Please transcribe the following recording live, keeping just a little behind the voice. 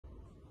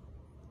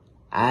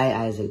I,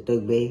 Isaac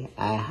Dogbe,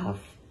 I have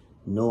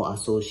no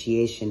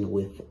association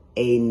with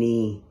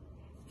any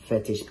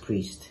fetish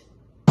priest.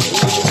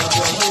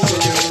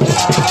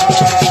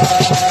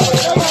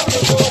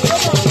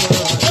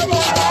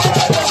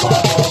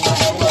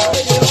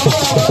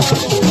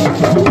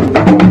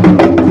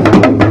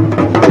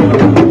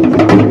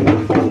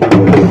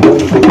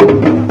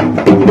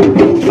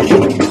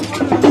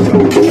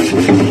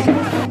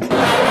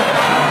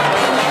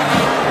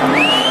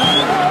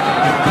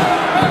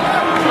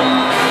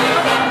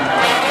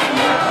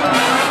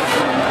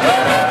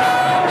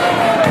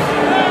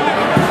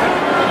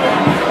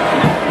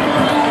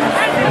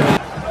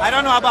 I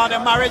don't know about the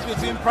marriage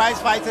between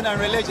prize fighting and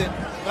religion,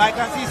 but I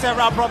can see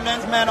several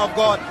prominent men of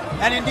God,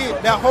 and indeed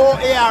the whole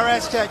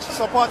ARS church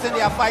supporting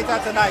their fighter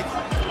tonight.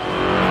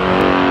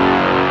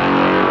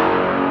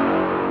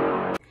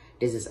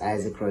 This is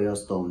Isaac Royal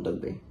Storm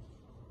Dogbe.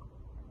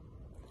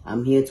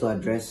 I'm here to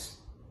address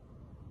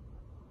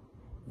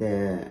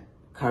the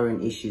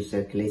current issues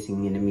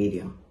circulating in the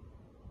media.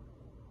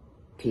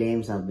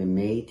 Claims have been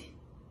made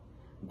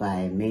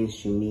by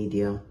mainstream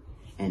media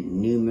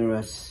and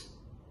numerous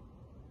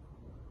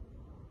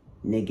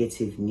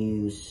negative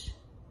news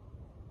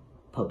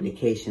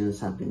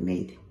publications have been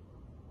made.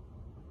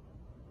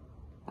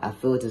 I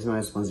feel it is my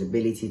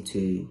responsibility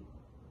to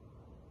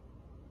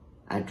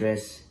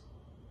address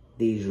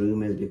these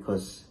rumors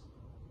because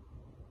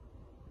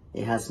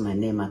it has my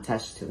name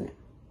attached to it.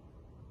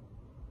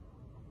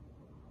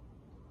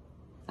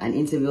 An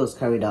interview was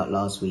carried out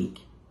last week.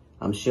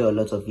 I'm sure a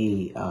lot of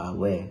you are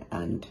aware,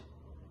 and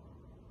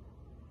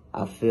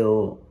I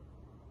feel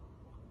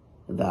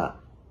that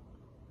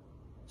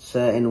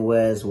certain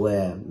words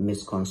were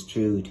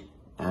misconstrued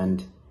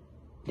and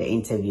the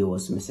interview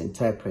was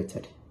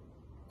misinterpreted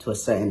to a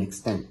certain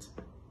extent.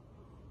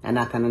 And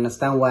I can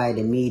understand why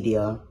the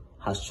media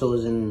has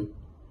chosen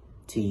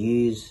to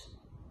use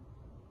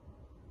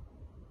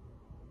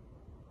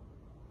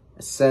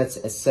a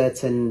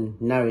certain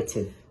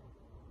narrative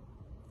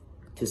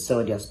to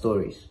sell their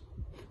stories.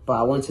 But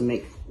I want to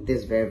make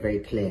this very, very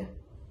clear.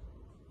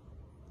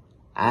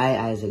 I,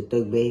 Isaac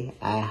Dogbe,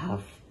 I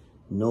have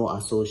no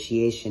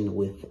association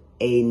with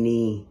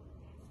any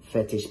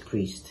fetish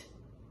priest.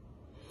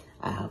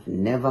 I have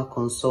never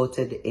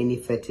consulted any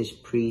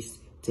fetish priest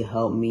to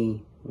help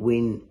me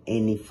win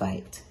any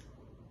fight.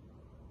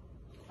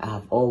 I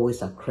have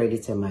always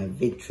accredited my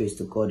victories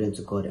to God and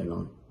to God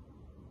alone.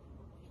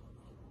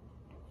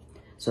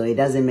 So it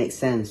doesn't make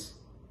sense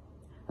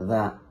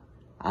that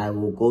I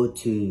will go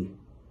to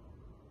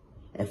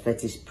a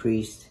fetish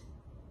priest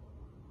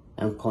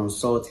and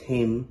consult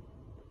him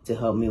to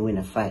help me win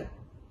a fight.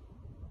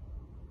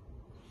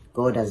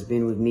 God has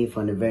been with me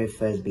from the very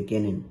first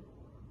beginning.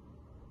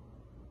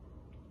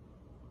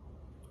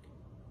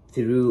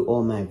 Through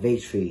all my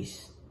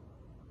victories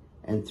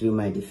and through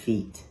my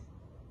defeat.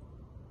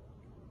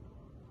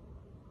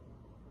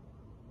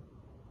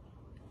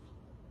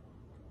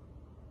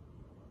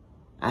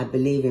 I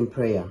believe in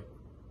prayer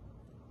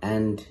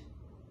and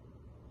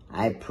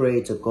I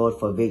pray to God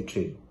for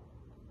victory.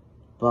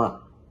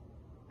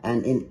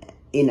 And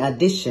in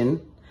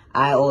addition,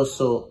 I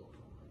also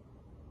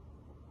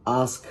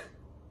ask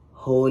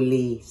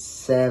holy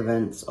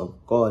servants of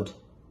God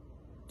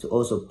to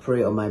also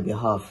pray on my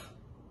behalf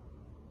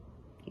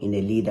in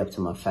the lead up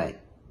to my fight.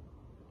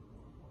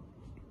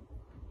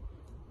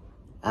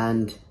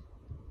 And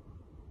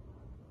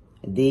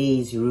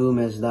these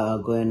rumors that are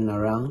going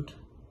around,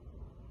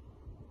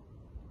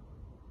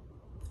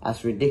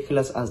 as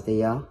ridiculous as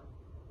they are,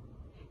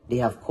 they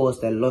have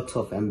caused a lot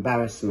of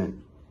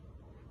embarrassment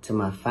to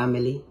my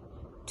family,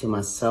 to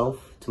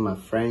myself, to my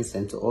friends,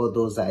 and to all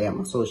those that I am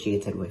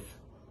associated with.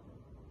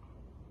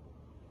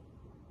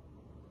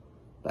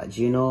 But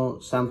you know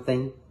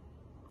something?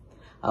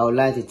 I would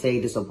like to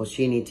take this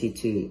opportunity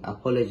to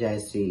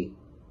apologize to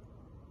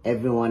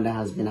everyone that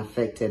has been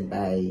affected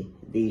by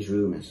these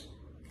rumors.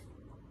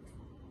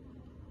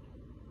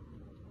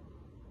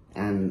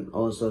 And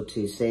also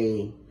to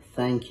say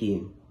thank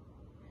you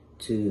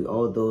to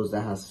all those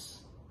that has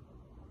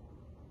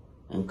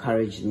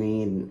encouraged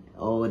me and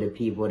all the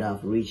people that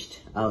have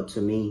reached out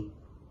to me.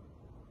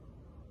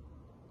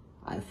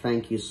 I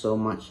thank you so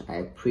much. I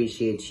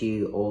appreciate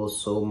you all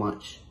so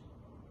much.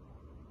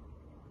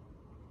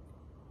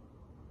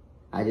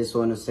 I just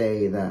want to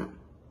say that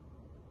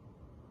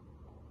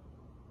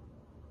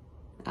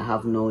I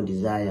have no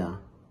desire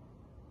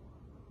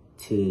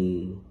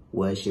to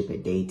worship a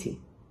deity.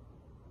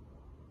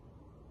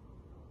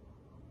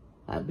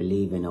 I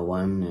believe in a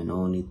one and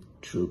only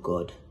true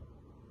God.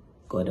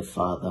 God the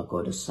Father,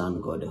 God the Son,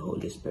 God the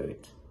Holy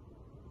Spirit.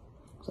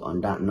 So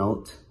on that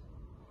note,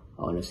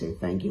 I want to say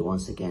thank you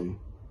once again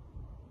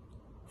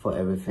for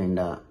everything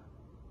that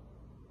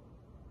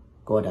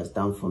God has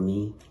done for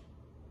me.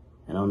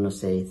 And I want to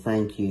say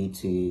thank you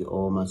to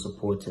all my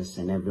supporters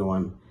and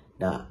everyone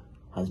that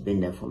has been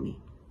there for me.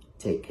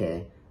 Take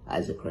care.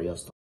 Isaac Royal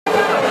Storm.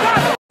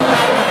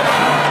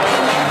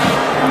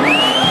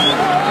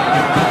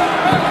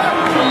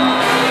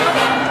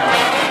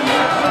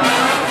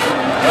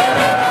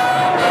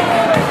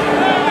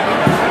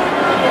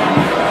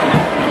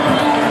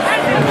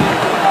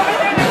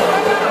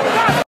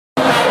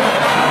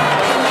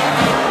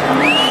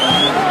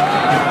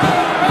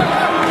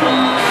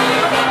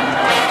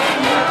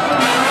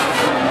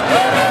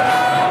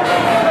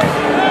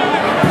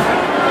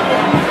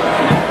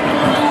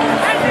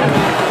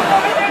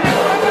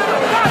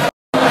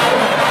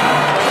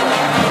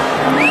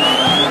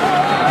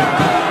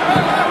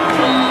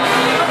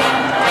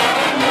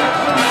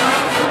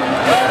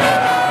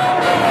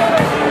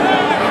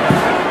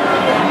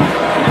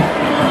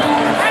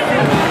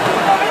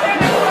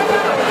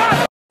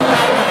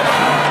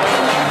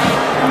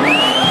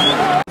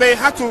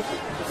 had to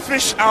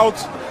fish out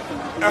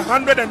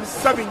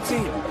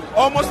 $117,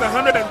 almost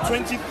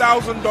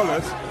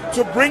 $120,000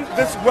 to bring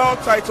this world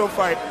title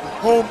fight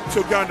home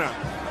to Ghana.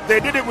 They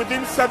did it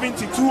within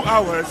 72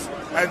 hours,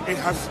 and it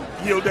has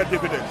yielded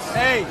dividends.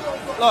 Hey,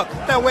 look,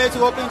 the way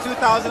to open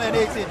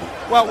 2018.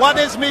 Well, what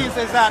this means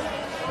is that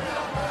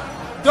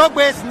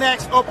Dogbe's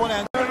next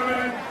opponent,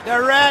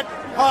 the red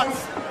hot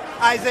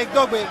Isaac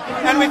Dogbe,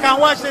 and we can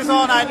watch this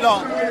all night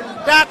long.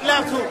 That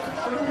left hook,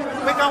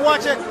 we can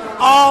watch it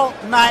all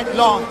night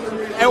long.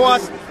 It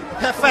was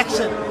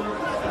perfection.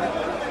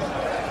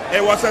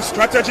 It was a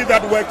strategy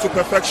that worked to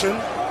perfection.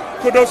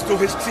 Kudos to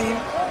his team,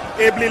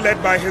 ably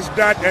led by his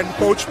dad and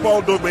coach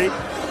Paul Dogbe.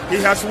 He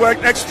has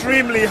worked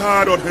extremely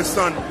hard on his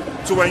son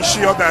to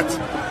ensure that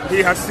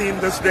he has seen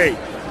this day.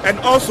 And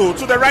also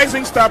to the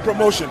Rising Star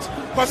Promotions,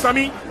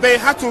 Kosami, they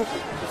had to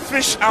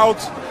fish out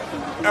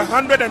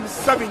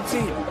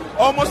 $117,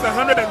 almost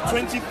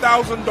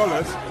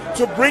 $120,000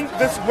 to bring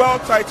this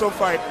world title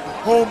fight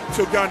home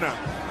to Ghana.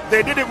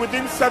 They did it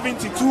within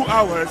 72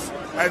 hours,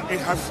 and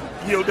it has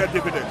yielded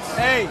dividends.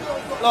 Hey,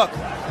 look,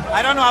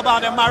 I don't know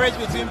about the marriage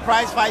between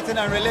prize fighting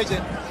and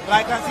religion, but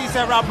I can see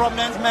several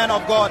prominent men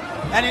of God,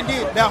 and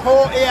indeed the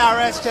whole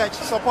ARS church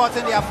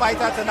supporting their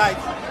fighter tonight.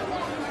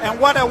 And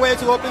what a way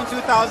to open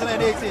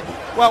 2018.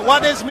 Well,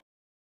 what is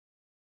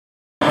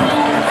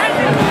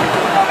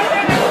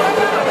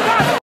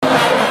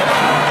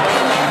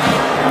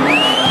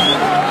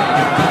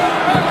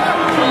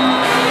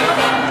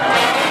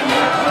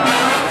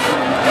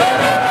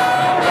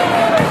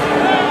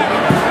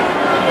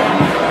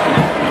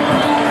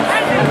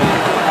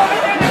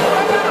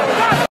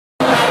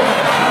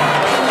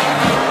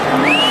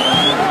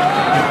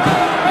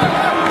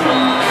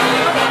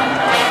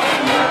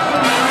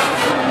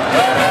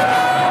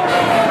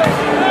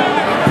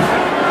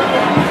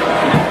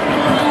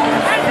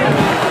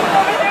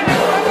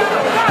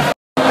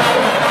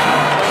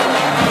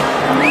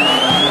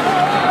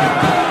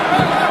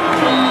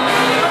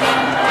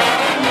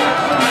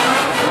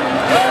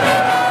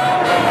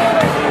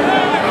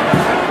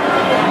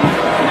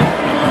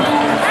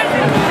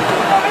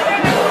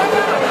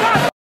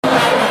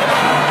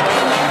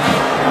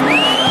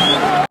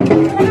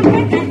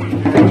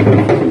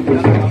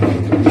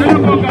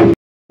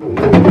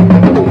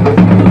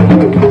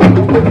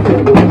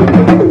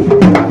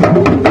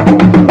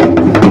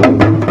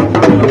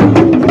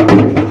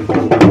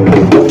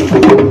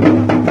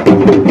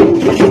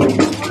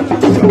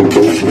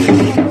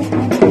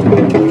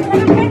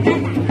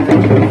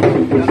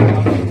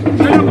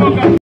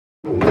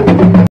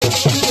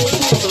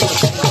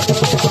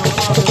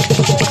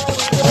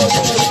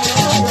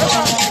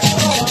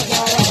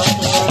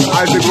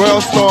Isaac Royal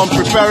Storm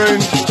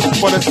preparing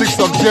for the 6th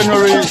of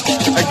January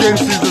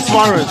against the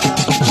Suarez.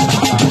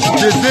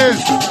 This is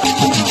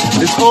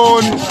his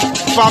own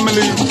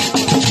family,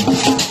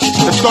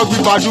 the Dogbe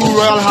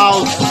Royal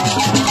House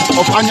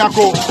of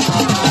Anyako.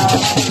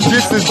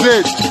 This is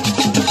it,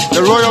 the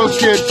royal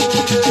kid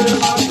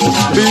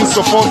being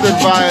supported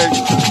by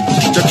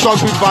the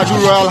Dogbe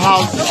Royal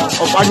House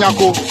of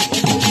Anyako,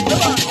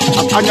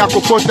 Anyako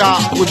Kota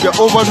with the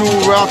Ovanu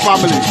Royal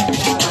family,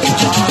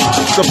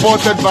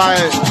 supported by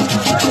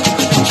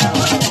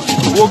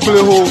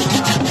Wogleho,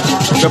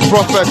 the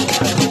prophet.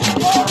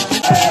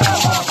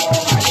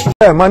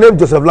 Yeah, my name is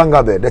Joseph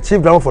Langabe, the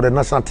chief drummer for the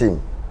national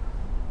team.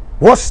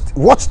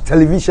 Watch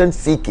television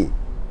CK.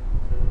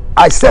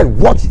 I said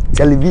watch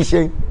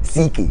television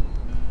CK.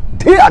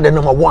 They are the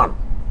 #1.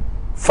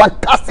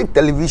 Fantastic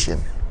television.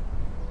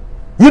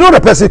 You know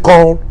the person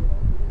called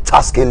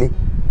Charles Kelly,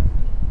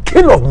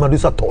 king of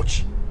Medusa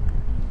Torch.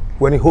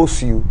 When he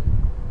hosts you,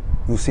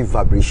 you see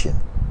vibration,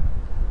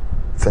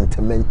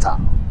 sentimental,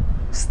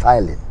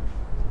 styling,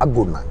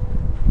 agona,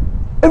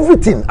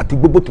 everything at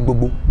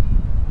Igbobo.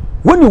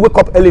 When you wake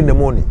up early in the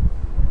morning,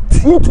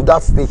 tune to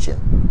that station.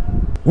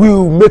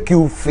 Will make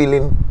you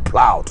feeling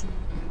proud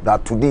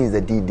that today is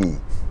the D-Day.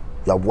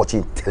 You are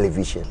watching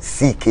television.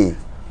 CK.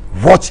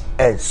 Watch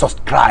and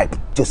subscribe.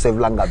 Joseph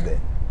Langabe.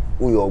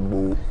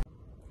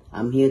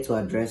 I'm here to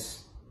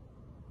address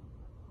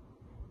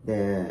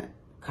the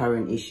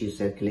current issues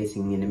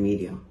circulating in the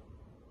media.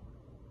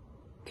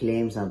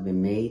 Claims have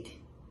been made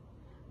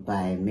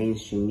by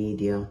mainstream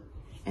media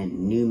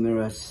and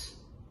numerous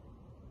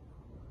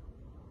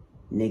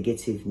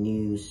negative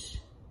news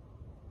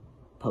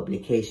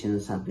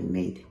publications have been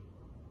made.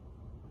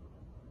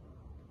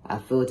 I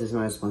feel it is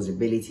my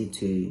responsibility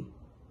to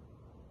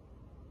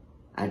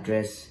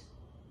address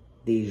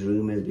these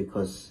rumors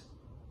because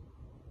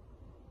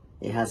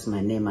it has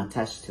my name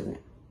attached to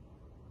it.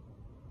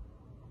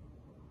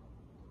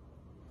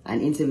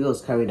 An interview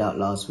was carried out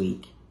last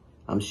week.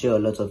 I'm sure a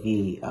lot of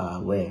you are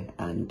aware,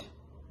 and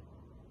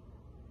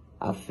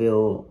I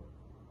feel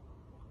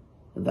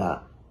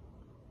that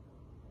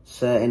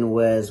certain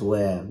words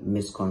were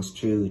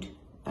misconstrued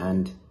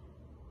and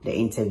the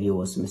interview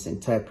was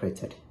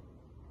misinterpreted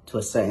to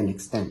a certain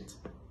extent.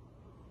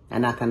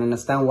 And I can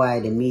understand why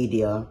the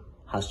media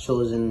has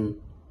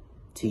chosen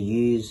to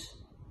use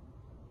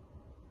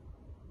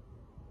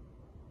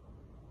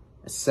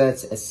a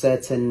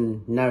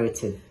certain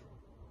narrative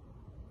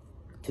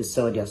to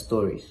sell their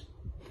stories.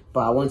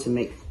 But I want to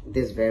make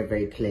this very,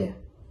 very clear.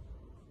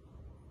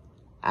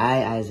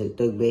 I, Isaac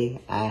Dogbe,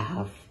 I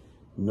have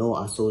no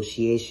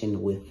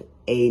association with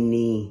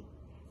any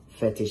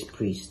fetish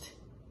priest.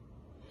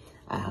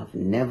 I have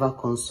never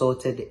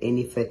consulted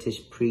any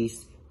fetish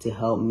priest to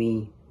help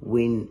me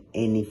win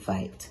any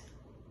fight.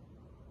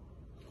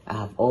 I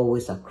have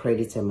always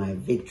accredited my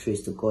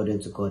victories to God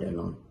and to God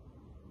alone.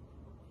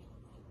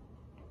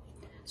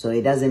 So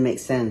it doesn't make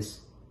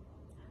sense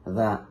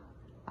that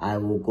I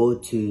will go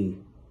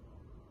to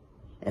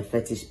a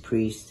fetish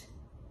priest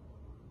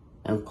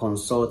and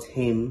consult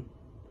him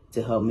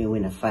to help me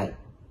win a fight.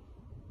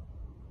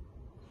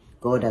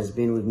 God has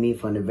been with me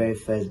from the very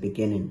first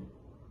beginning.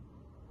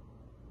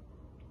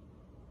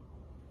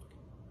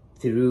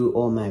 Through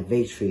all my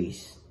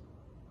victories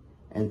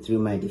and through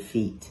my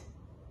defeat.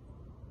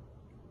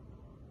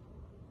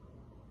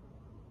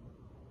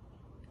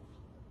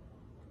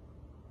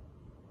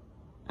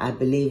 I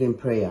believe in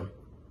prayer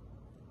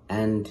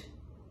and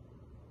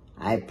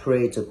I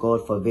pray to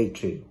God for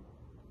victory.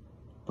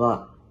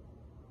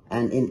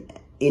 And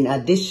in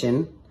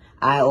addition,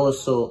 I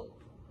also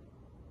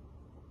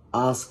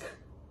ask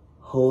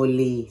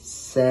holy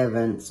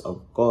servants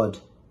of God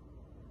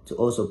to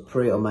also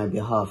pray on my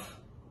behalf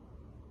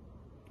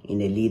in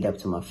the lead up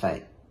to my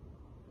fight.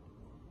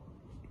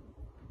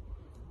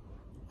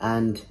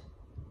 And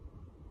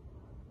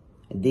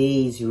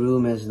these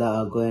rumors that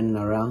are going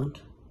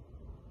around,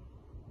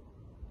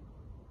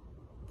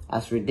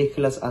 as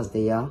ridiculous as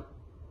they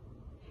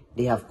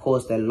have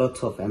caused a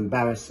lot of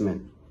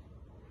embarrassment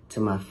to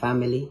my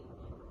family,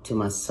 to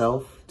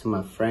myself, to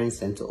my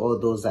friends, and to all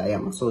those that I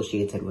am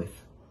associated with.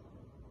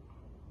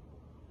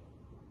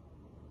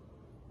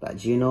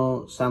 But you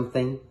know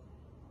something?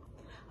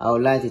 I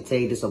would like to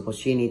take this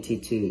opportunity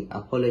to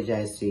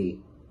apologize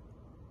to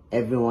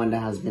everyone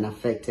that has been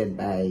affected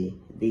by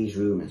these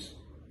rumors.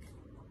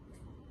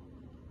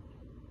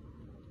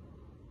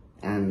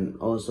 And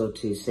also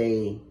to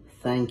say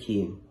thank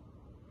you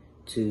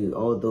to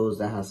all those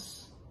that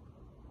has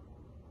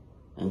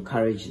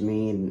encouraged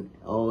me and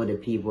all the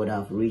people that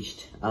have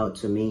reached out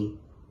to me.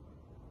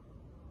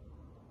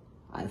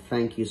 I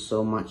thank you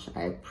so much.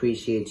 I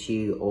appreciate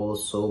you all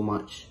so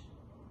much.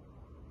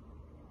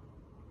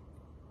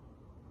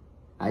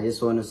 I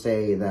just want to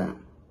say that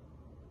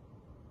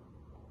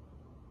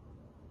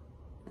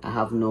I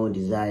have no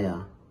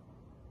desire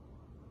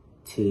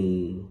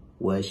to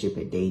worship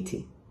a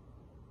deity.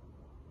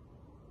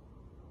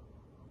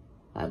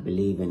 I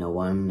believe in a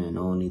one and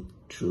only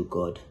true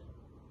God.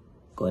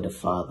 God the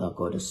Father,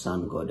 God the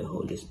Son, God the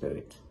Holy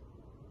Spirit.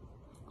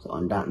 So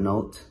on that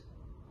note,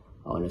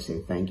 I want to say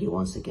thank you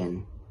once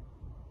again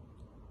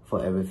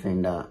for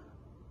everything that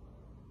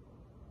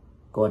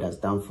God has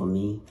done for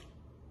me.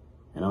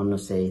 And I want to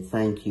say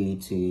thank you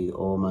to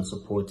all my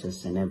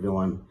supporters and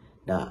everyone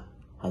that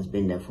has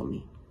been there for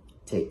me.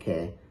 Take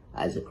care.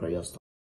 Isaac Rayosto.